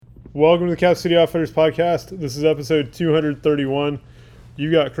Welcome to the Cap City Outfitters podcast. This is episode 231.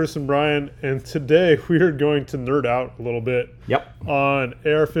 You got Chris and Bryan, and today we are going to nerd out a little bit on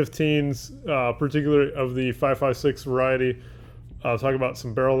AR-15s, particularly of the 5.56 variety. Talk about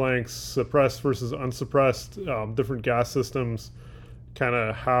some barrel lengths, suppressed versus unsuppressed, different gas systems, kind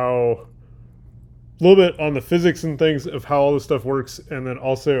of how, a little bit on the physics and things of how all this stuff works, and then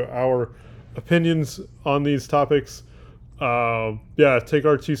also our opinions on these topics. Take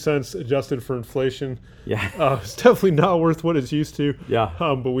our 2 cents adjusted for inflation. It's definitely not worth what it's used to.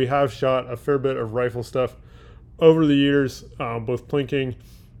 But we have shot a fair bit of rifle stuff over the years, both plinking,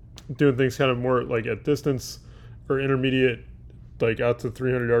 doing things kind of more like at distance or intermediate, like out to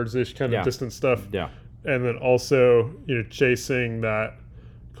 300 yards ish kind of distance stuff. And then also, chasing that,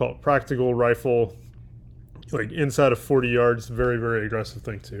 call it practical rifle, like inside of 40 yards, very, very aggressive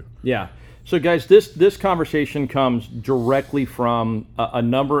thing too. So guys, this conversation comes directly from a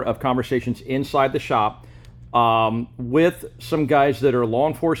number of conversations inside the shop with some guys that are law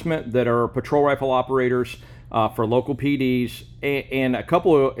enforcement, that are patrol rifle operators for local PDs,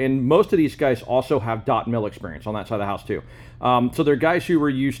 and most of these guys also have dot mill experience on that side of the house too. So they're guys who were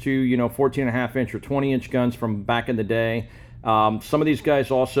used to 14.5 inch or 20 inch guns from back in the day. Some of these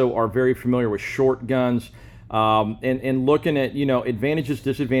guys also are very familiar with short guns. And looking at, advantages,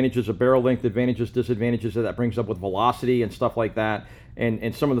 disadvantages of barrel length, advantages, disadvantages that brings up with velocity and stuff like that,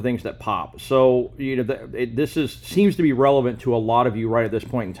 and some of the things that pop. So, this seems to be relevant to a lot of you right at this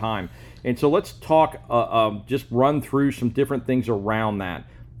point in time. And so let's talk, just run through some different things around that.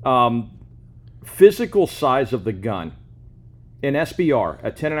 Physical size of the gun. An SBR,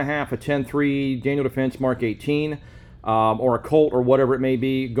 a 10.5, a 10.3, Daniel Defense Mark 18, or a Colt or whatever it may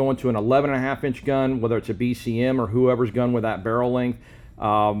be, going to an 11.5 inch gun, whether it's a BCM or whoever's gun with that barrel length.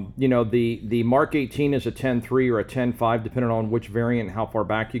 The Mark 18 is a 10.3 or a 10.5, depending on which variant and how far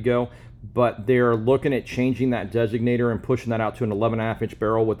back you go. But they're looking at changing that designator and pushing that out to an 11.5 inch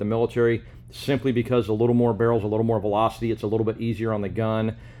barrel with the military, simply because a little more barrels, a little more velocity, it's a little bit easier on the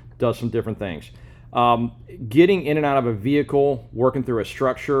gun, does some different things. Getting in and out of a vehicle, working through a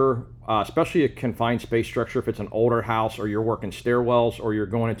structure, especially a confined space structure, if it's an older house or you're working stairwells or you're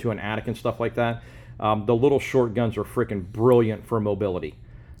going into an attic and stuff like that, the little short guns are freaking brilliant for mobility.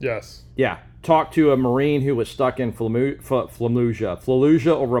 Yes. Yeah. Talk to a Marine who was stuck in Fallujah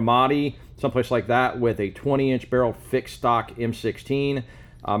or Ramadi, someplace like that, with a 20-inch barrel fixed stock M16,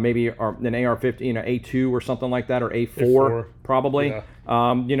 maybe an AR-15, A2 or something like that, or A4. Probably.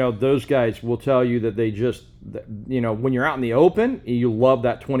 Yeah. Those guys will tell you that they just, when you're out in the open, you love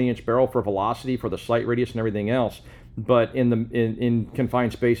that 20-inch barrel for velocity, for the sight radius and everything else. But in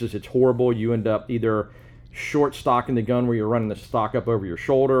confined spaces, it's horrible. You end up either short stocking the gun where you're running the stock up over your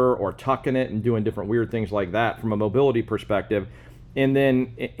shoulder, or tucking it and doing different weird things like that from a mobility perspective. And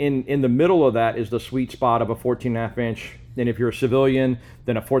then in the middle of that is the sweet spot of a 14.5 inch. And if you're a civilian,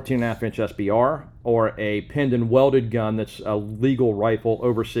 then a 14.5 inch SBR, or a pinned and welded gun that's a legal rifle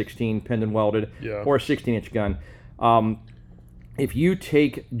over 16, pinned and welded, or a 16-inch gun. If you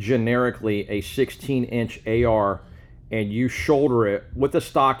take generically a 16-inch AR and you shoulder it with the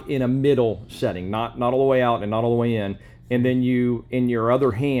stock in a middle setting, not all the way out and not all the way in, and then you, in your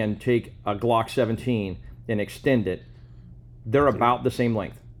other hand, take a Glock 17 and extend it, they're about the same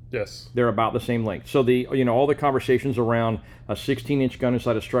length. Yes. They're about the same length. So all the conversations around a 16-inch gun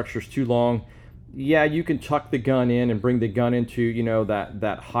inside a structure is too long. Yeah, you can tuck the gun in and bring the gun into,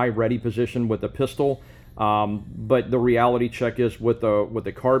 that high ready position with a pistol. But the reality check is with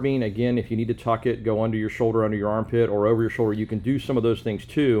the carbine, again, if you need to tuck it, go under your shoulder, under your armpit, or over your shoulder, you can do some of those things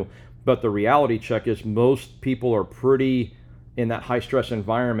too. But the reality check is most people are pretty, in that high stress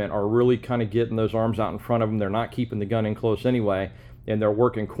environment, are really kind of getting those arms out in front of them. They're not keeping the gun in close anyway. And they're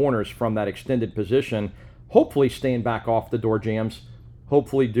working corners from that extended position, hopefully staying back off the door jams,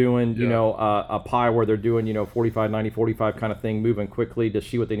 hopefully doing, a pie where they're doing, 45, 90, 45 kind of thing, moving quickly to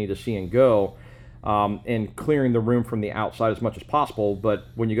see what they need to see and go, and clearing the room from the outside as much as possible. But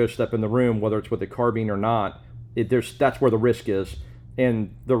when you go step in the room, whether it's with a carbine or not, that's where the risk is.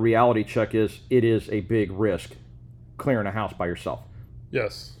 And the reality check is it is a big risk clearing a house by yourself.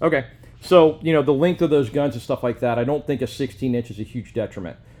 Yes. Okay. So, the length of those guns and stuff like that, I don't think a 16-inch is a huge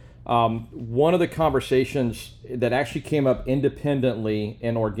detriment. One of the conversations that actually came up independently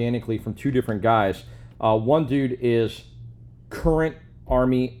and organically from 2 different guys, one dude is current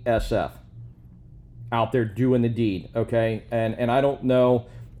Army SF, out there doing the deed, okay? And I don't know,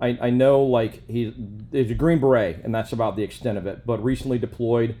 I know like he's a Green Beret, and that's about the extent of it, but recently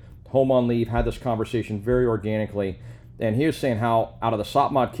deployed, home on leave, had this conversation very organically, and he was saying how out of the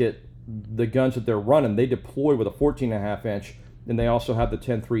SOP mod kit, the guns that they're running, they deploy with a 14.5 inch and they also have the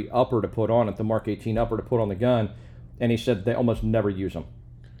 10.3 upper to put on it, the Mark 18 upper to put on the gun, and he said they almost never use them.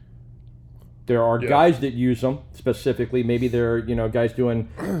 There are guys that use them specifically. Maybe they're guys doing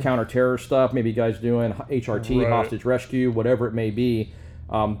counter-terror stuff, maybe guys doing HRT, hostage rescue, whatever it may be.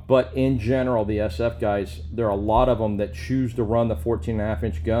 But in general, the SF guys, there are a lot of them that choose to run the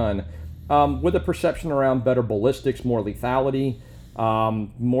 14.5-inch gun with a perception around better ballistics, more lethality,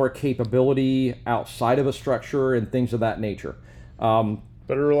 more capability outside of a structure, and things of that nature.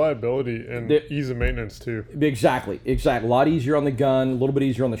 Better reliability and ease of maintenance too. Exactly. A lot easier on the gun, a little bit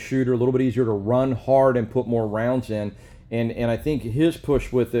easier on the shooter, a little bit easier to run hard and put more rounds in. And I think his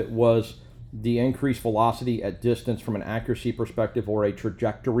push with it was the increased velocity at distance from an accuracy perspective or a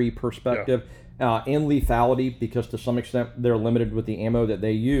trajectory perspective, and lethality, because to some extent they're limited with the ammo that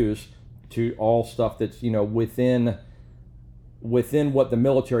they use to all stuff that's within what the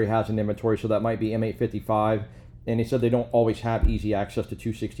military has in inventory. So that might be M855. And he said they don't always have easy access to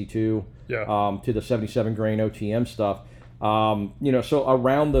 262, to the 77 grain OTM stuff. So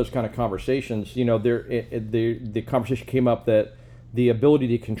around those kind of conversations, the conversation came up that the ability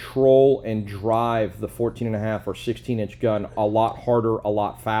to control and drive the 14.5 or 16-inch gun a lot harder, a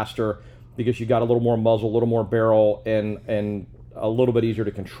lot faster, because you got a little more muzzle, a little more barrel, and a little bit easier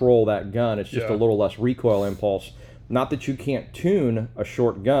to control that gun. It's just a little less recoil impulse. Not that you can't tune a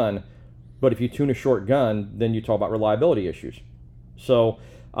short gun, but if you tune a short gun, then you talk about reliability issues. So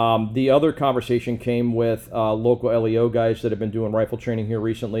the other conversation came with local LEO guys that have been doing rifle training here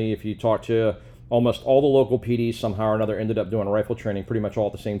recently. If you talk to almost all the local PDs, somehow or another ended up doing rifle training pretty much all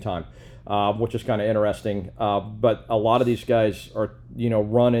at the same time, which is kind of interesting. But a lot of these guys are,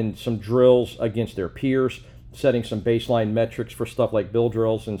 running some drills against their peers, setting some baseline metrics for stuff like bill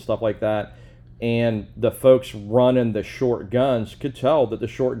drills and stuff like that. And the folks running the short guns could tell that the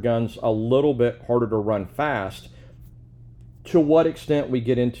short gun's a little bit harder to run fast. To what extent we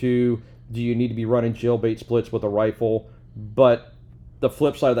get into, do you need to be running jailbait splits with a rifle? But the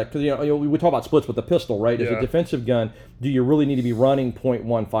flip side of that, because we talk about splits with the pistol, right? As a defensive gun, do you really need to be running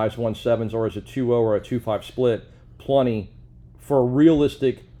 .15s, 17s, or as a 2.0 or a 2.5 split plenty for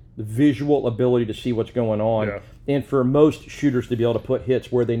realistic visual ability to see what's going on, and for most shooters to be able to put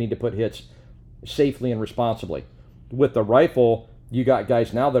hits where they need to put hits safely and responsibly? With the rifle, you got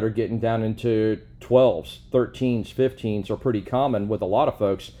guys now that are getting down into 12s, 13s, 15s are pretty common with a lot of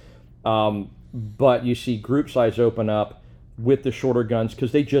folks. But you see group size open up with the shorter guns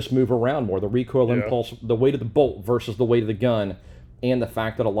because they just move around more. The recoil impulse, the weight of the bolt versus the weight of the gun, and the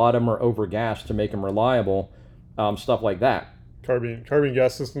fact that a lot of them are overgassed to make them reliable, stuff like that. Carbine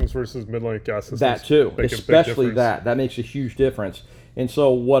gas systems versus mid-length gas systems. That too, especially that makes a huge difference. And so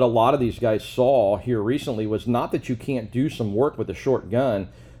what a lot of these guys saw here recently was not that you can't do some work with a short gun,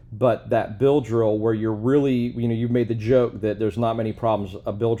 but that bill drill where you're really, you've made the joke that there's not many problems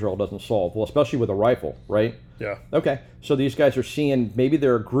a bill drill doesn't solve. Well, especially with a rifle, right? Yeah. Okay. So these guys are seeing maybe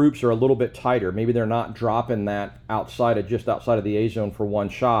their groups are a little bit tighter. Maybe they're not dropping that just outside of the A zone for one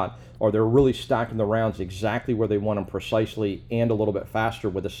shot, or they're really stacking the rounds exactly where they want them precisely and a little bit faster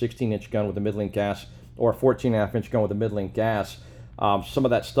with a 16-inch gun with a mid-length gas or a 14.5-inch gun with a mid-length gas. Some of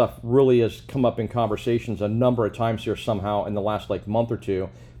that stuff really has come up in conversations a number of times here somehow in the last month or two,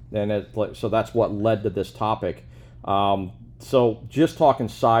 and so that's what led to this topic. So just talking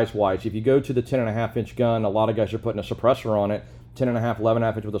size-wise, if you go to the 10.5-inch gun, a lot of guys are putting a suppressor on it. 10.5,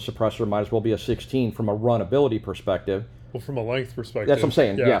 11.5 inch with a suppressor might as well be a 16 from a runability perspective. Well, from a length perspective. That's what I'm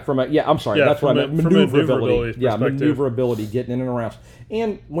saying. I'm sorry. Yeah, that's what I meant. Maneuverability. Yeah, maneuverability, getting in and around.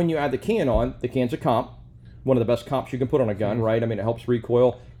 And when you add the can on, the can's a comp. One of the best comps you can put on a gun, right? I mean, it helps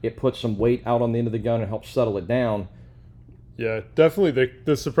recoil. It puts some weight out on the end of the gun and helps settle it down. Yeah, definitely.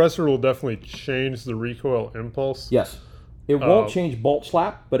 The suppressor will definitely change the recoil impulse. Yes. It won't change bolt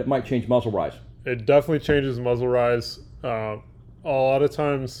slap, but it might change muzzle rise. It definitely changes muzzle rise. A lot of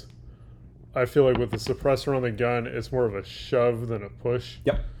times, I feel like with the suppressor on the gun, it's more of a shove than a push.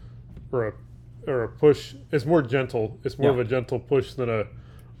 Yep. Or a push. It's more gentle. It's more of a gentle push than a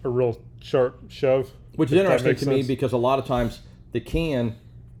real sharp shove. Which is interesting to me because a lot of times the can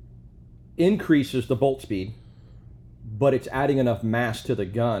increases the bolt speed, but it's adding enough mass to the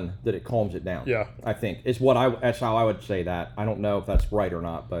gun that it calms it down. Yeah. I think that's how I would say that. I don't know if that's right or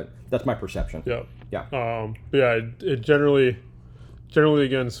not, but that's my perception. Yeah. Yeah. It generally the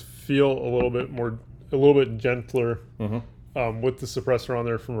guns feel a little bit gentler with the suppressor on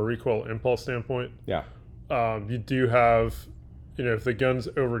there from a recoil impulse standpoint. Yeah. You do have, if the gun's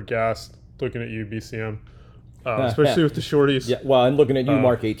overgassed, looking at you, BCM, especially with the shorties. Yeah. Well, and looking at you,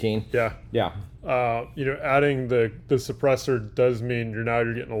 Mark 18. Yeah. Yeah. Adding the suppressor does mean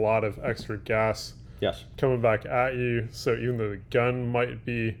you're getting a lot of extra gas Yes. coming back at you. So even though the gun might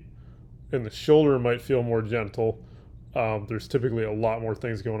be in the shoulder might feel more gentle, there's typically a lot more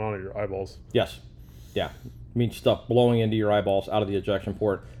things going on at your eyeballs. Yes. Yeah. I mean, stuff blowing into your eyeballs out of the ejection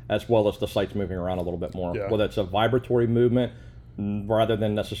port, as well as the sights moving around a little bit more. Yeah. Whether it's a vibratory movement rather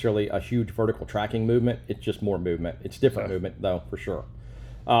than necessarily a huge vertical tracking movement, it's just more movement. It's different movement, though, for sure.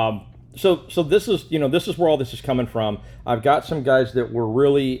 So this is, this is where all this is coming from. I've got some guys that were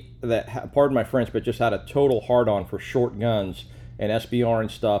really, pardon my French, but just had a total hard-on for short guns and SBR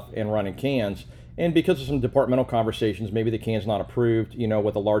and stuff and running cans. And because of some departmental conversations, maybe the can's not approved,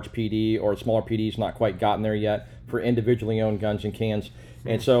 with a large PD, or a smaller PD's not quite gotten there yet for individually owned guns and cans.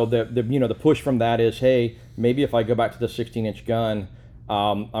 And so the push from that is, hey, maybe if I go back to the 16-inch gun,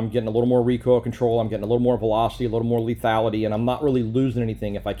 I'm getting a little more recoil control, I'm getting a little more velocity, a little more lethality, and I'm not really losing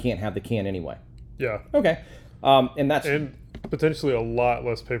anything if I can't have the can anyway. Yeah. Okay. And potentially a lot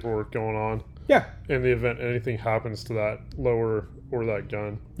less paperwork going on. Yeah. In the event anything happens to that lower or that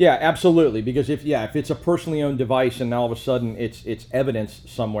gun. Yeah, absolutely. Because if it's a personally owned device and now all of a sudden it's evidence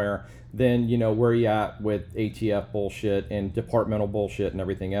somewhere, then where are you at with ATF bullshit and departmental bullshit and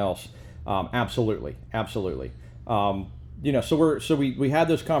everything else. Absolutely. So we had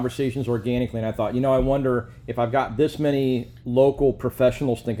those conversations organically, and I thought, I wonder if I've got this many local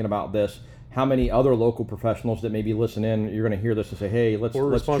professionals thinking about this, how many other local professionals that maybe listen in, you're going to hear this and say, hey, let's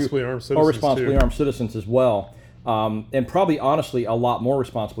responsibly armed citizens, or responsibly armed citizens as well, and probably honestly a lot more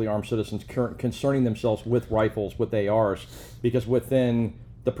responsibly armed citizens concerning themselves with rifles, with ARs, because within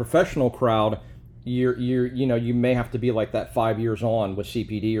the professional crowd, you may have to be like that 5 years on with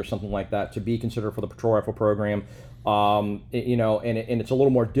CPD or something like that to be considered for the patrol rifle program. And it's a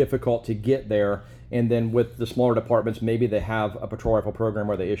little more difficult to get there. And then with the smaller departments, maybe they have a patrol rifle program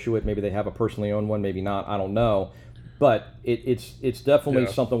where they issue it. Maybe they have a personally owned one, maybe not. I don't know. But it's definitely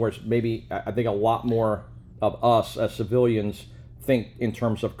something where it's maybe, I think a lot more of us as civilians think in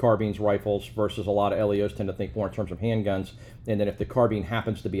terms of carbines, rifles, versus a lot of LEOs tend to think more in terms of handguns. And then if the carbine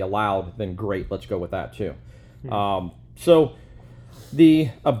happens to be allowed, then great, let's go with that too. So the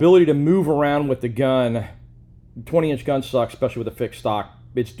ability to move around with the gun, 20-inch gun sucks, especially with a fixed stock.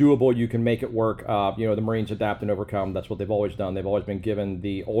 It's doable. You can make it work. The Marines adapt and overcome. That's what they've always done. They've always been given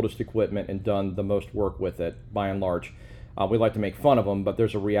the oldest equipment and done the most work with it, by and large. We like to make fun of them, but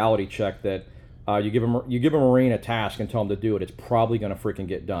there's a reality check that you give a Marine a task and tell them to do it, it's probably going to freaking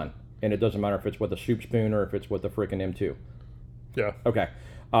get done. And it doesn't matter if it's with a soup spoon or if it's with a freaking M2. Yeah. Okay.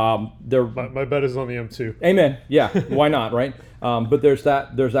 My bet is on the M2. Amen. Yeah. Why not, right? But there's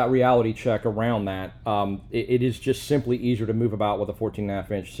that reality check around that. It is just simply easier to move about with a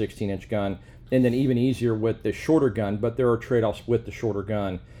 14.5-inch, 16-inch gun, and then even easier with the shorter gun. But there are trade-offs with the shorter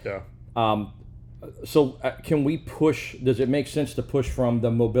gun. Yeah. So can we push? Does it make sense to push from the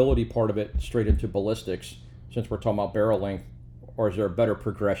mobility part of it straight into ballistics, since we're talking about barrel length? Or is there a better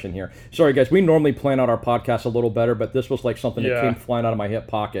progression here? Sorry, guys. We normally plan out our podcast a little better, but this was like something that came flying out of my hip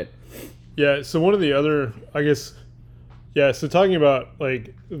pocket. Yeah. So one of the other, I guess, so talking about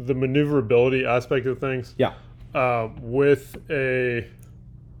like the maneuverability aspect of things. Yeah. With a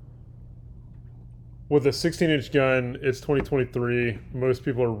 16-inch gun, it's 2023. Most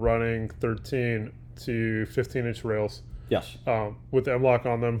people are running 13 to 15-inch rails. Yes. With M-LOK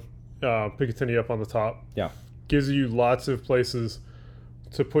on them, Picatinny up on the top. Yeah. Gives you lots of places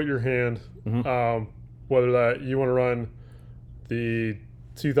to put your hand, whether that you want to run the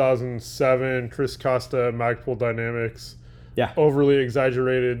 2007 Chris Costa Magpul Dynamics, overly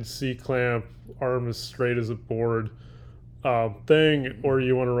exaggerated C-clamp, arm as straight as a board thing, or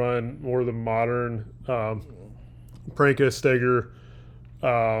you want to run more of the modern Pranka, Steger,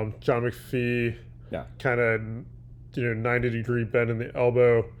 John McPhee, kind of 90-degree bend in the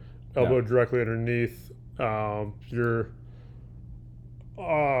elbow directly underneath. Your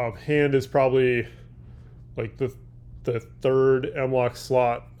hand is probably like the third M-LOK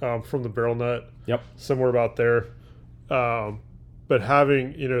slot from the barrel nut. Yep. Somewhere about there. But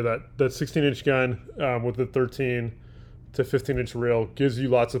having that 16-inch gun with the 13 to 15-inch rail gives you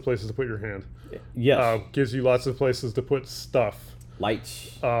lots of places to put your hand. Yes. Gives you lots of places to put stuff.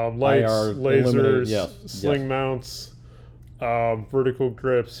 Lights, lasers, sling mounts. Vertical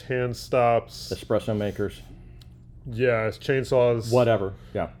grips, hand stops, espresso makers, chainsaws, whatever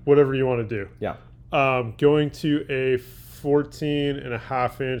you want to do. Going to a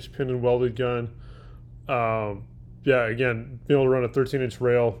 14.5-inch pin and welded gun. Again, being able to run a 13-inch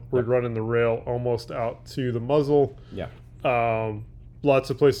rail. We're running the rail almost out to the muzzle.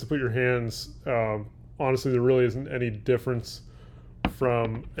 Lots of places to put your hands. Honestly, there really isn't any difference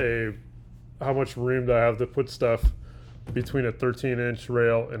from how much room do I have to put stuff between a 13-inch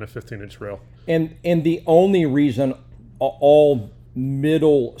rail and a 15-inch rail. And the only reason all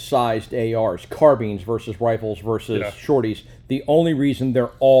middle-sized ARs, carbines versus rifles versus shorties, the only reason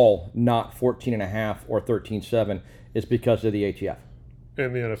they're all not 14.5 or 13.7 is because of the ATF.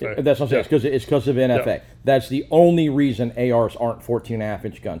 And the NFA. That's what I'm saying. It's because of NFA. Yeah. That's the only reason ARs aren't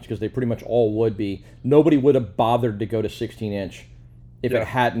 14.5-inch guns, because they pretty much all would be. Nobody would have bothered to go to 16-inch if it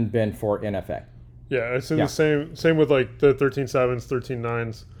hadn't been for NFA. Yeah, it's the same with like the 13.7s,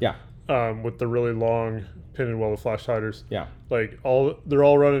 13.9s. Yeah. With the really long pin and welded flash hiders. Yeah. Like they're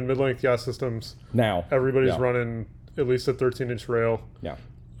all running mid-length gas systems. Now. Everybody's running at least a 13-inch rail. Yeah.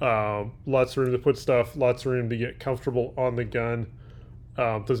 Lots of room to put stuff, lots of room to get comfortable on the gun.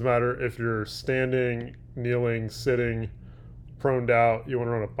 Doesn't matter if you're standing, kneeling, sitting, proned out, you want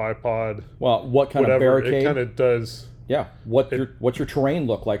to run a bipod. Well, what kind of barricade? It kind of does. Yeah. What's your terrain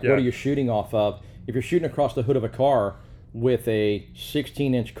look like? Yeah. What are you shooting off of? If you're shooting across the hood of a car with a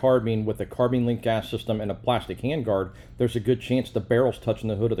 16-inch carbine with a carbine link gas system and a plastic handguard, there's a good chance the barrel's touching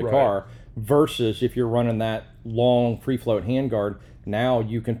the hood of the car, versus if you're running that long free float handguard, now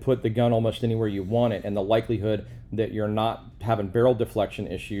you can put the gun almost anywhere you want it, and the likelihood that you're not having barrel deflection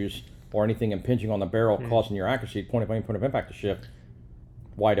issues or anything impinging on the barrel causing your accuracy, point of impact to shift,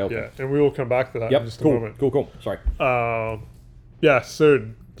 wide open. Yeah, and we will come back to that in just a moment. Cool. Sorry. So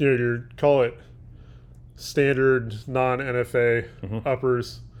you call it standard non-NFA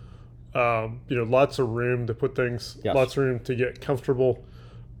uppers. Lots of room to put things, lots of room to get comfortable.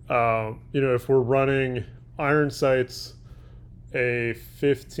 If we're running iron sights, a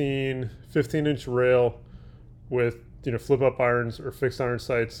 15-inch rail with flip up irons or fixed iron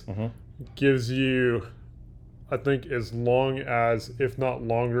sights gives you, I think, as long as, if not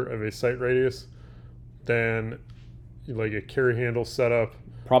longer, of a sight radius than like a carry handle setup.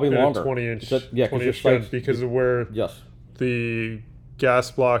 Probably longer. 20-inch, 20-inch gun, because of where the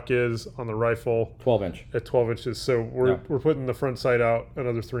gas block is on the rifle. 12-inch. At 12 inches. So we're putting the front sight out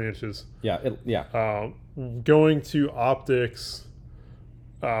another 3 inches. Going to optics,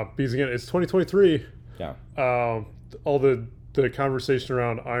 because again, it's 2023. Yeah. All the conversation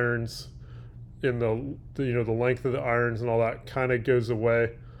around irons in the length of the irons and all that kind of goes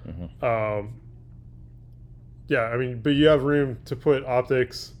away. But you have room to put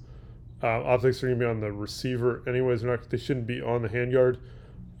optics. Optics are going to be on the receiver anyways. They shouldn't be on the handguard.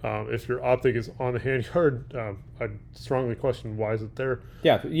 If your optic is on the handguard, I'd strongly question why is it there.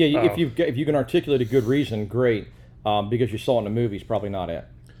 If you can articulate a good reason, great. Because you saw it in the movies, probably not it.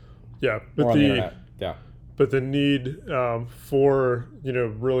 Yeah, but or on the internet. But the need for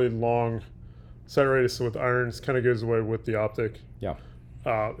really long sight radius with irons kind of goes away with the optic. Yeah.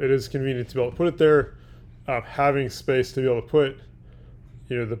 It is convenient to be able to put it there. Having space to be able to put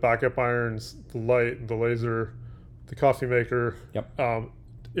the backup irons, the light, the laser, the coffee maker,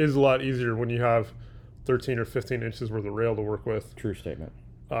 is a lot easier when you have 13 or 15 inches worth of rail to work with. True statement.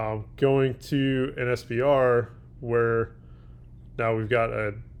 Going to an SBR where now we've got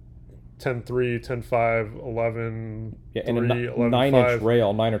a 10.3, 10.5, 11, and a 9-inch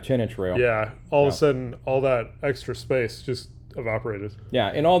rail, 9 or 10-inch rail. Yeah, all of a sudden, all that extra space just evaporated. Yeah,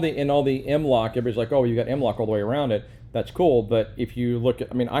 and all the M-lock, everybody's like, oh, you got M-lock all the way around it. That's cool, but if you look at,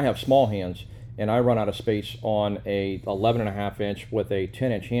 I have small hands, and I run out of space on a 11.5-inch with a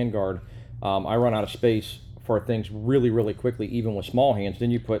 10-inch handguard. I run out of space for things really, really quickly, even with small hands. Then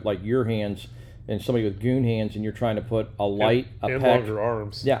you put like your hands and somebody with goon hands, and you're trying to put a light, and PEC, longer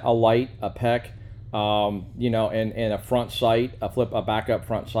arms. Yeah, a light, a PEC, and a front sight, a backup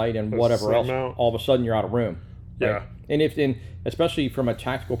front sight, and whatever else. Mount. All of a sudden, you're out of room. Right? Yeah. And especially from a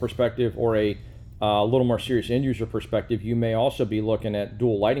tactical perspective or a little more serious end user perspective, you may also be looking at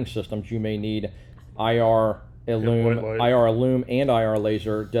dual lighting systems. You may need IR Illum and IR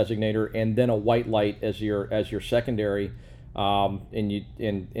laser designator, and then a white light as your secondary.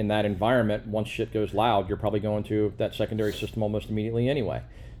 In that environment, once shit goes loud, you're probably going to that secondary system almost immediately anyway.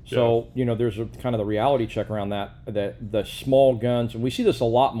 So there's a kind of the reality check around that the small guns, and we see this a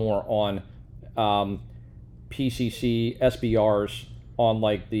lot more on PCC SBRs, on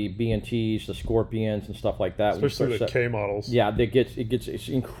like the B&Ts, the Scorpions, and stuff like that. Especially the K models. Yeah, it's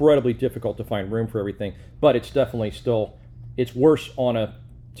incredibly difficult to find room for everything, but it's definitely still, it's worse on a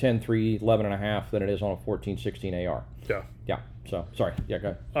 10.3, 11.5 than it is on a 14.16 AR. Yeah. So sorry. Yeah,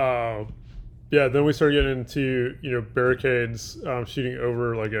 go ahead. Then we started getting into barricades, shooting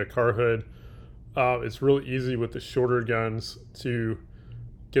over like a car hood. It's really easy with the shorter guns to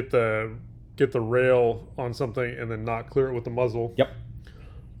get the rail on something and then not clear it with the muzzle. Yep.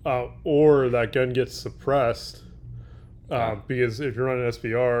 Or that gun gets suppressed because if you're running an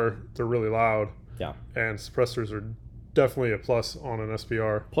SBR, they're really loud. Yeah. And suppressors are definitely a plus on an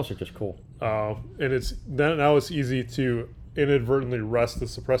SBR. Plus, they're just cool. And now it's easy to inadvertently rest the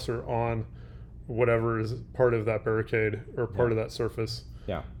suppressor on whatever is part of that barricade or part of that surface.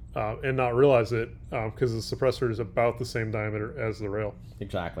 Yeah. And not realize it because the suppressor is about the same diameter as the rail.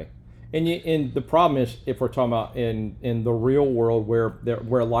 Exactly. And the problem is, if we're talking about in the real world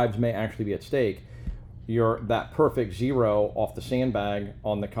where lives may actually be at stake, that perfect zero off the sandbag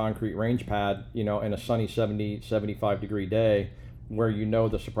on the concrete range pad, in a sunny 70, 75 degree day, where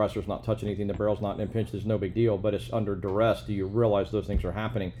the suppressor's not touching anything, the barrel's not impinged, there's no big deal, but it's under duress. Do you realize those things are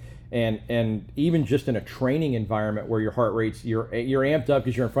happening? And even just in a training environment where your heart rate's, you're amped up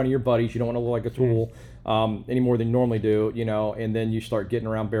because you're in front of your buddies, you don't want to look like a tool any more than you normally do, and then you start getting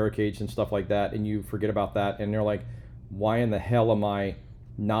around barricades and stuff like that, and you forget about that, and they're like, why in the hell am I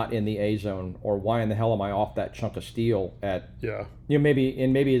not in the A zone, or why in the hell am I off that chunk of steel at maybe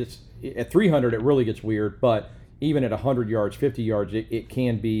it's at 300 it really gets weird, but even at 100 yards, 50 yards, it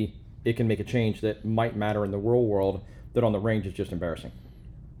can make a change that might matter in the real world that on the range is just embarrassing.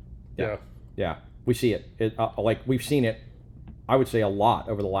 Yeah, we see it. We've seen it, I would say, a lot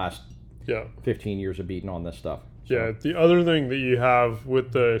over the last 15 years of beating on this stuff. So. Yeah, the other thing that you have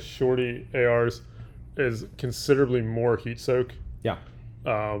with the shorty ARs is considerably more heat soak. Yeah.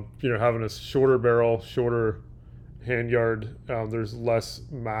 Having a shorter barrel, shorter hand yard, there's less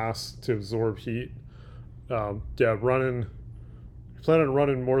mass to absorb heat. Planning on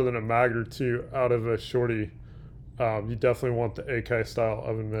running more than a mag or two out of a shorty, you definitely want the AK style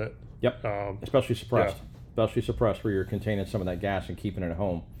oven mitt. Yep. Especially suppressed. Yeah. Especially suppressed, where you're containing some of that gas and keeping it at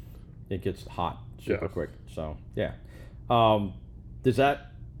home. It gets hot super quick. So yeah. So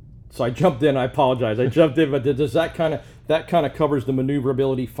I jumped in. I apologize. But does that kind of covers the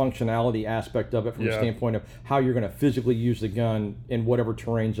maneuverability, functionality aspect of it from the standpoint of how you're going to physically use the gun in whatever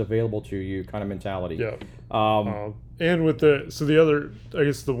terrain's available to you, kind of mentality. Yeah. And with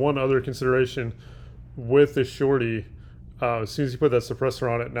the one other consideration with the shorty, as soon as you put that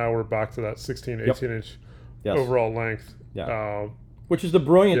suppressor on it, now we're back to that 16, 18-inch overall length. Yeah. Which is the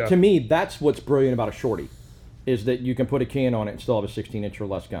brilliant, to me, that's what's brilliant about a shorty, is that you can put a can on it and still have a 16-inch or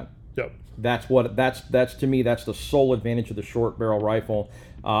less gun. Yep. That's to me, that's the sole advantage of the short barrel rifle.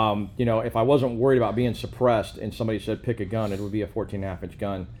 If I wasn't worried about being suppressed and somebody said pick a gun, it would be a 14.5-inch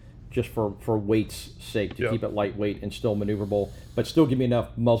gun, just for weight's sake, to keep it lightweight and still maneuverable, but still give me enough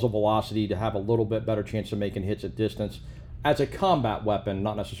muzzle velocity to have a little bit better chance of making hits at distance as a combat weapon,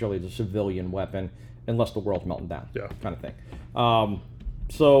 not necessarily as a civilian weapon, unless the world's melting down, kind of thing.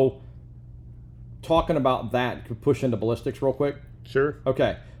 So talking about that, could push into ballistics real quick? Sure.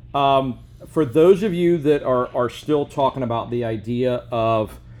 Okay. For those of you that are still talking about the idea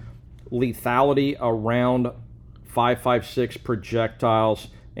of lethality around 5.56 projectiles,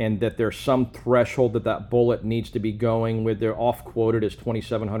 and that there's some threshold that bullet needs to be going with, they're off quoted as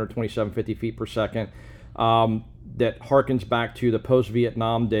 2,700, 2,750 feet per second, that harkens back to the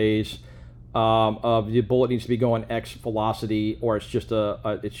post-Vietnam days of the bullet needs to be going X velocity, or it's just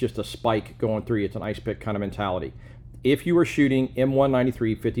a spike going through you. It's an ice pick kind of mentality. If you were shooting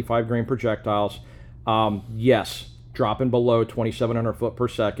M193 55 grain projectiles, yes, dropping below 2,700 foot per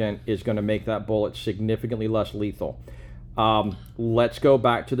second is going to make that bullet significantly less lethal. Let's go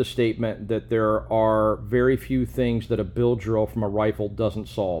back to the statement that there are very few things that a bill drill from a rifle doesn't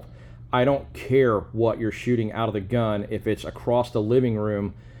solve. I don't care what you're shooting out of the gun, if it's across the living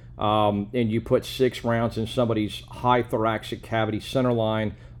room and you put 6 rounds in somebody's high thoracic cavity center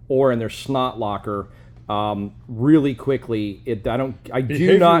line or in their snot locker. Really quickly, I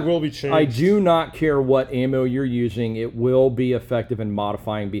do not care what ammo you're using. It will be effective in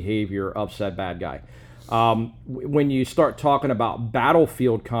modifying behavior of said bad guy. When you start talking about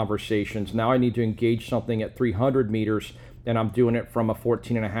battlefield conversations, now I need to engage something at 300 meters, and I'm doing it from a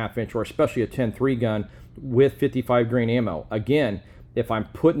 14.5-inch or especially a 10.3 gun with 55 grain ammo. Again, if I'm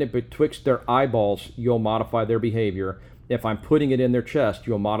putting it betwixt their eyeballs, you'll modify their behavior. If I'm putting it in their chest,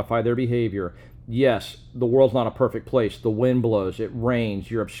 you'll modify their behavior. Yes, the world's not a perfect place. The wind blows, it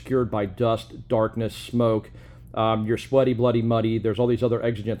rains, you're obscured by dust, darkness, smoke, you're sweaty, bloody, muddy. There's all these other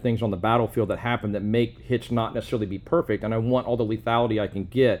exigent things on the battlefield that happen that make hits not necessarily be perfect, and I want all the lethality I can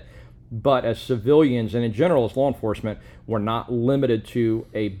get. But as civilians, and in general as law enforcement, we're not limited to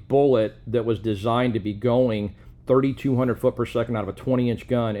a bullet that was designed to be going 3,200 foot per second out of a 20-inch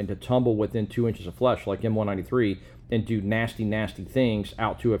gun and to tumble within 2 inches of flesh like M193 and do nasty, nasty things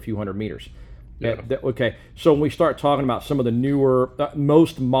out to a few hundred meters. Yeah. Okay, so when we start talking about some of the newer,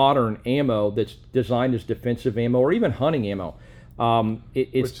 most modern ammo that's designed as defensive ammo or even hunting ammo,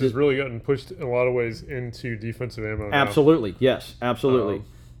 which has really gotten pushed in a lot of ways into defensive ammo now. Absolutely, yes, absolutely.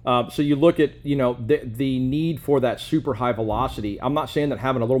 So you look at, the need for that super high velocity. I'm not saying that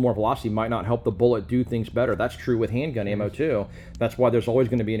having a little more velocity might not help the bullet do things better. That's true with handgun ammo too. That's why there's always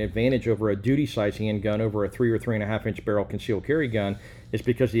going to be an advantage over a duty size handgun over a 3 or 3.5 inch barrel concealed carry gun, is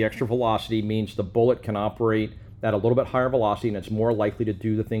because the extra velocity means the bullet can operate at a little bit higher velocity, and it's more likely to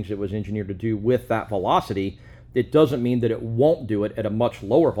do the things it was engineered to do with that velocity. It doesn't mean that it won't do it at a much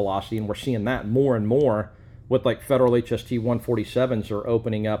lower velocity, and we're seeing that more and more with like Federal HST 147s are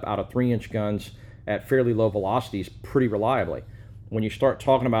opening up out of 3-inch guns at fairly low velocities pretty reliably. When you start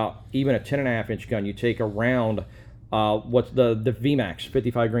talking about even a 10.5 inch gun, you take a round, what's the VMAX,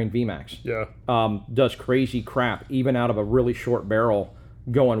 55 grain VMAX, does crazy crap even out of a really short barrel,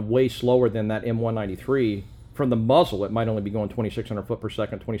 going way slower than that M193. From the muzzle, it might only be going 2,600 foot per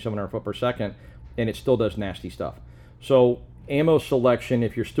second, 2,700 foot per second, and it still does nasty stuff. So ammo selection,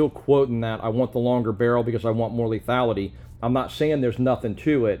 if you're still quoting that, I want the longer barrel because I want more lethality, I'm not saying there's nothing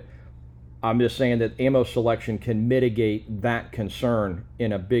to it. I'm just saying that ammo selection can mitigate that concern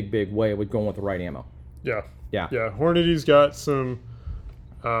in a big way with going with the right ammo. Yeah. Hornady's got some,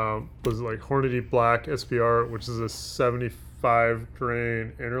 was it like Hornady Black SPR, which is a 75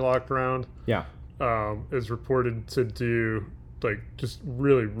 grain interlocked round. Yeah. Is reported to do like just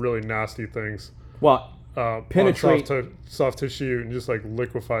really nasty things. Well, penetrate soft tissue and just like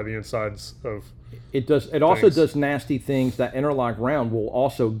liquefy the insides of it. It also does nasty things. That interlock round will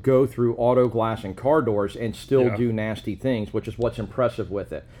also go through auto glass and car doors and still do nasty things, which is what's impressive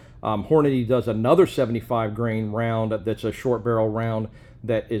with it. Hornady does another 75 grain round that's a short barrel round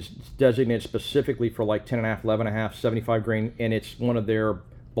that is designated specifically for like 10.5, 11.5, 75 grain, and it's one of their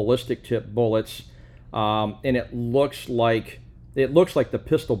ballistic tip bullets, and it looks like the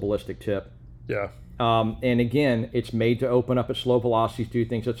pistol ballistic tip. Yeah. And again, it's made to open up at slow velocities, do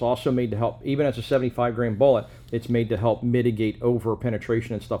things. It's also made to help, even as a 75 grain bullet, it's made to help mitigate over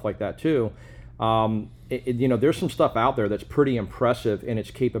penetration and stuff like that too. There's some stuff out there that's pretty impressive in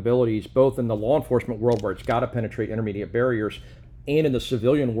its capabilities, both in the law enforcement world where it's got to penetrate intermediate barriers, and in the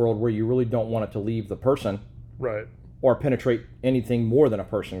civilian world where you really don't want it to leave the person. Right. Or penetrate anything more than a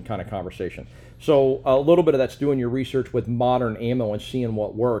person kind of conversation. So a little bit of that's doing your research with modern ammo and seeing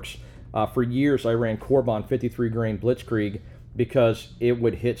what works. For years, I ran Corbon 53 grain Blitzkrieg because it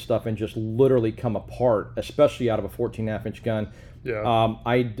would hit stuff and just literally come apart, especially out of a 14.5 inch gun. Yeah.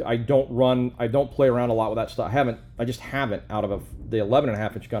 I don't play around a lot with that stuff. I just haven't out of the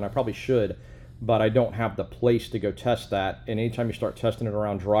 11.5 inch gun. I probably should, but I don't have the place to go test that. And anytime you start testing it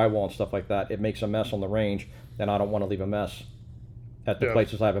around drywall and stuff like that, it makes a mess on the range, and I don't want to leave a mess at the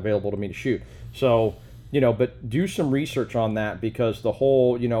places I have available to me to shoot. So, but do some research on that, because the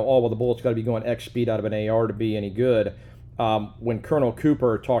whole, the bullet's got to be going X speed out of an AR to be any good. When Colonel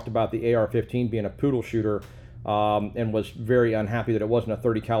Cooper talked about the AR-15 being a poodle shooter, and was very unhappy that it wasn't a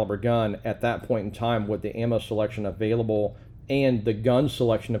 30 caliber gun at that point in time, with the ammo selection available and the gun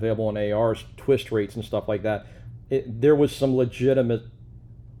selection available in ARs, twist rates and stuff like that, there was some legitimacy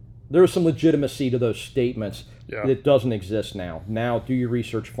to those statements that doesn't exist now. Now, do your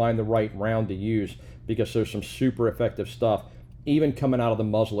research, find the right round to use, because there's some super effective stuff, even coming out of the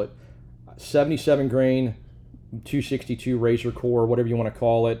muzzle. 77 grain, 262 razor core, whatever you want to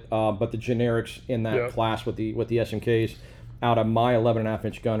call it, but the generics in that class with the SMKs out of my 11.5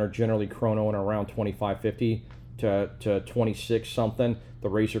 inch gun are generally chronoing around 2550 to 26 something. The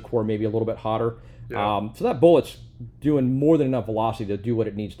razor core maybe a little bit hotter. So that bullet's doing more than enough velocity to do what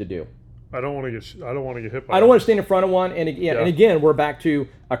it needs to do. I don't want to get hit by I don't want to stand in front of one, and again, we're back to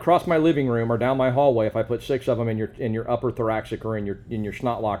across my living room or down my hallway. If I put 6 of them in your upper thoracic or in your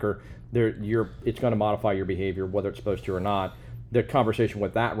snot locker, it's going to modify your behavior, whether it's supposed to or not. The conversation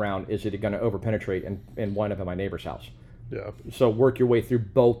with that round is it going to over penetrate and wind up in my neighbor's house? Yeah. So work your way through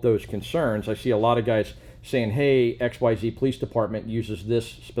both those concerns. I see a lot of guys saying, "Hey, XYZ police department uses this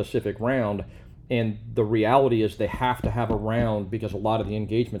specific round." And the reality is they have to have a round, because a lot of the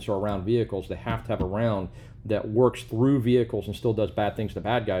engagements are around vehicles. They have to have a round that works through vehicles and still does bad things to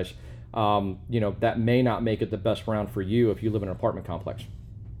bad guys. That may not make it the best round for you if you live in an apartment complex.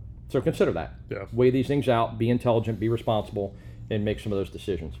 So consider that. Yeah. Weigh these things out, be intelligent, be responsible, and make some of those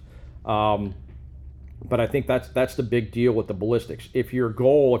decisions. But I think that's the big deal with the ballistics. If you're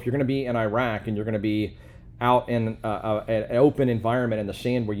going to be in Iraq and you're going to be out in an open environment in the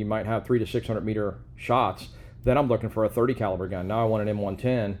sand where you might have 300 to 600 meter shots, then I'm looking for a 30 caliber gun. Now I want an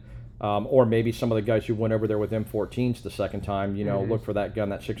M110, or maybe some of the guys who went over there with M14s the second time, look for that gun,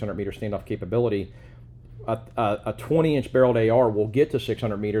 that 600 meter standoff capability. A 20-inch barreled AR will get to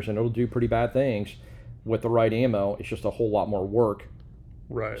 600 meters and it'll do pretty bad things with the right ammo. It's just a whole lot more work.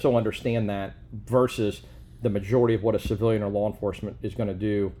 Right. So understand that, versus the majority of what a civilian or law enforcement is going to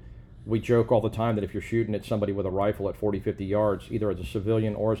do. We joke all the time that if you're shooting at somebody with a rifle at 40, 50 yards, either as a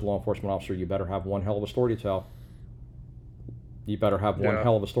civilian or as a law enforcement officer, you better have one hell of a story to tell. You better have one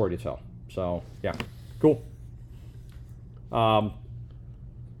hell of a story to tell. So, yeah. Cool.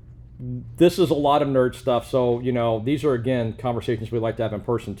 This is a lot of nerd stuff. So, these are, again, conversations we like to have in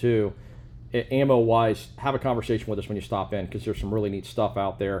person, too. Ammo-wise, have a conversation with us when you stop in, because there's some really neat stuff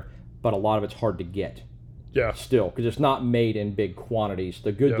out there, but a lot of it's hard to get. Yeah. Still, because it's not made in big quantities.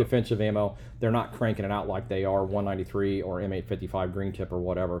 The good defensive ammo, they're not cranking it out like they are 193 or M855 green tip or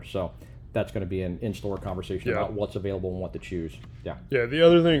whatever. So that's going to be an in-store conversation about what's available and what to choose. Yeah. Yeah. The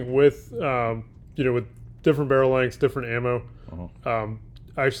other thing with with different barrel lengths, different ammo,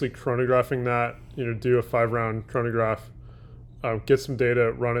 actually chronographing that. Do a 5-round chronograph. Get some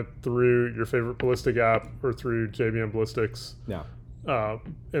data, run it through your favorite ballistic app or through JBM Ballistics. Yeah. And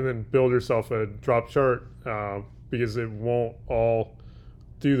then build yourself a drop chart, because it won't all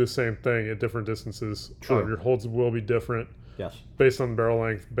do the same thing at different distances. True. Your holds will be different. Yes. Based on barrel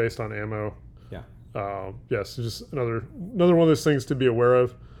length, based on ammo. Yeah. So just another one of those things to be aware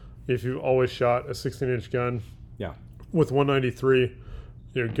of. If you've always shot a 16-inch gun, with 193,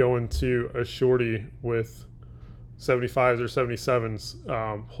 going to a shorty with 75s or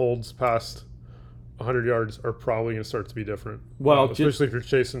 77s, holds past 100 yards are probably going to start to be different. Well, especially if you're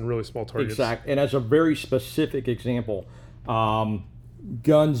chasing really small targets. Exactly. And as a very specific example, gun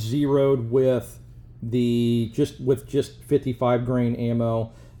zeroed with just 55 grain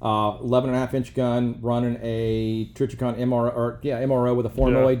ammo, 11.5-inch gun, running a Trijicon MRO with a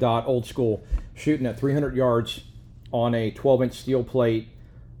 4MOA dot, old school, shooting at 300 yards on a 12-inch steel plate,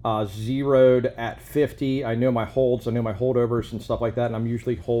 zeroed at 50. I know my holds, I know my holdovers and stuff like that, and I'm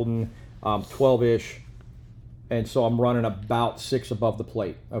usually holding 12-ish, and so I'm running about 6 above the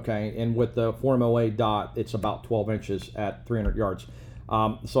plate, okay? And with the 4MOA dot, it's about 12 inches at 300 yards.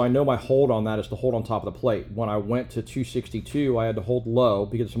 So I know my hold on that is to hold on top of the plate. When I went to 262, I had to hold low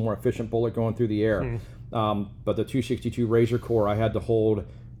because it's a more efficient bullet going through the air. But the 262 Razor Core, I had to hold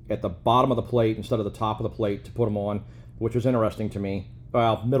at the bottom of the plate instead of the top of the plate to put them on, which was interesting to me.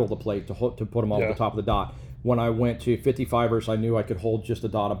 Well, middle of the plate to put them on the top of the dot. When I went to 55ers, I knew I could hold just a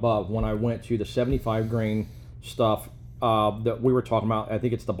dot above. When I went to the 75 grain stuff that we were talking about, I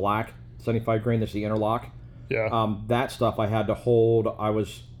think it's the black 75 grain, that's the interlock. Yeah. That stuff I had to hold.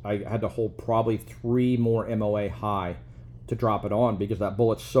 I had to hold probably 3 more MOA high to drop it on, because that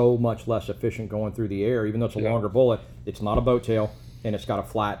bullet's so much less efficient going through the air. Even though it's a longer bullet, it's not a boat tail, and it's got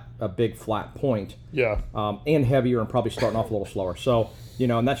a big flat point. Yeah. And heavier, and probably starting off a little slower. So,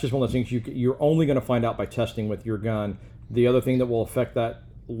 and that's just one of those things you're only going to find out by testing with your gun. The other thing that will affect that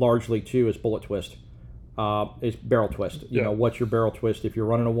largely too is bullet twist, is barrel twist. What's your barrel twist? If you're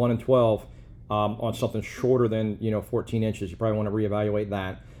running a 1 and 12 on something shorter than 14 inches, you probably want to reevaluate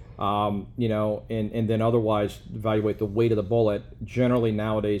that. And then otherwise evaluate the weight of the bullet. Generally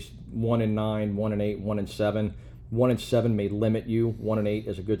nowadays, 1 and 9, 1 and 8, 1 and 7. 1 and 7 may limit you. 1 and 8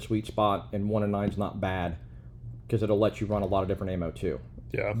 is a good sweet spot, and 1 and 9 is not bad, because it'll let you run a lot of different ammo too.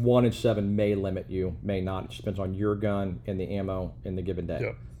 Yeah. 1 and 7 may limit you, may not. It just depends on your gun and the ammo in the given day.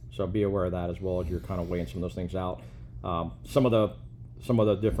 Yeah. So be aware of that as well as you're kind of weighing some of those things out. Some of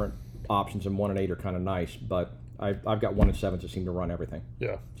the different options in 1 and 8 are kind of nice, but I've got 1 and 7s that seem to run everything.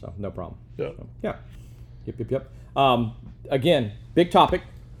 Yeah. So no problem. Yeah. So, yeah. Yep. Again, big topic.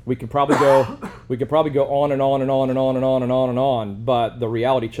 We could probably go on and on and on and on and on and on and on. But the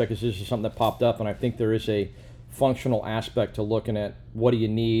reality check is, this is something that popped up, and I think there is a functional aspect to looking at what do you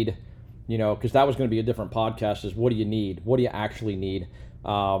need, because that was going to be a different podcast. Is what do you need? What do you actually need?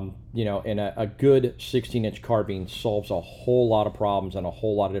 And a good 16-inch carbine solves a whole lot of problems in a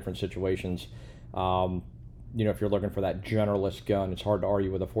whole lot of different situations. If you're looking for that generalist gun, it's hard to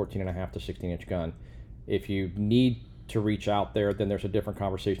argue with a 14.5 to 16-inch gun. If you need to reach out there, then there's a different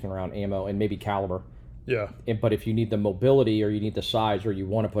conversation around ammo and maybe caliber. Yeah. But if you need the mobility, or you need the size, or you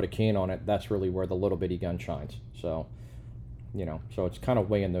want to put a can on it, that's really where the little bitty gun shines. So, so it's kind of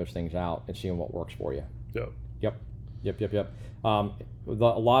weighing those things out and seeing what works for you. Yep. Yep.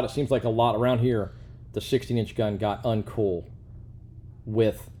 It seems like a lot around here, the 16-inch gun got uncool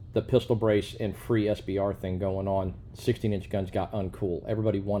with the pistol brace and free SBR thing going on. 16-inch guns got uncool.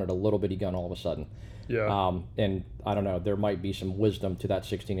 Everybody wanted a little bitty gun all of a sudden. Yeah. And I don't know, there might be some wisdom to that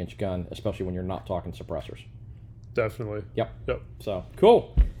 16-inch gun, especially when you're not talking suppressors. Definitely. Yep. So,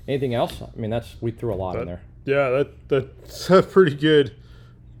 cool. Anything else? I mean, we threw a lot in there. Yeah, that's a pretty good,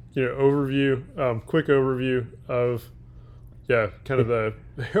 overview, quick overview of, kind of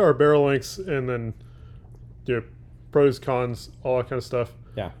our barrel lengths, and then, pros, cons, all that kind of stuff.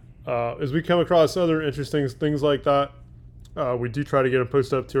 Yeah. As we come across other interesting things like that, we do try to get them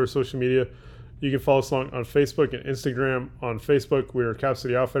posted up to our social media. You can follow us along on Facebook and Instagram. On Facebook, we are Cap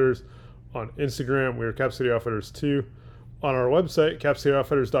City Outfitters. On Instagram, we are Cap City Outfitters 2. On our website,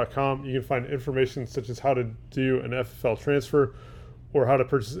 capcityoutfitters.com, you can find information such as how to do an FFL transfer or how to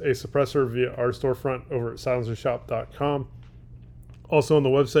purchase a suppressor via our storefront over at silencershop.com. Also on the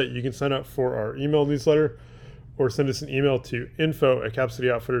website, you can sign up for our email newsletter or send us an email to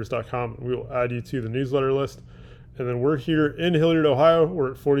info@capcityoutfitters.com, and we will add you to the newsletter list. And then we're here in Hilliard, Ohio.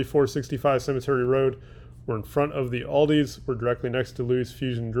 We're at 4465 Cemetery Road. We're in front of the Aldi's. We're directly next to Louis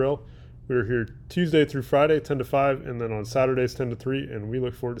Fusion Grill. We're here Tuesday through Friday, 10 to 5, and then on Saturdays, 10 to 3, and we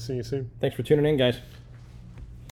look forward to seeing you soon. Thanks for tuning in, guys.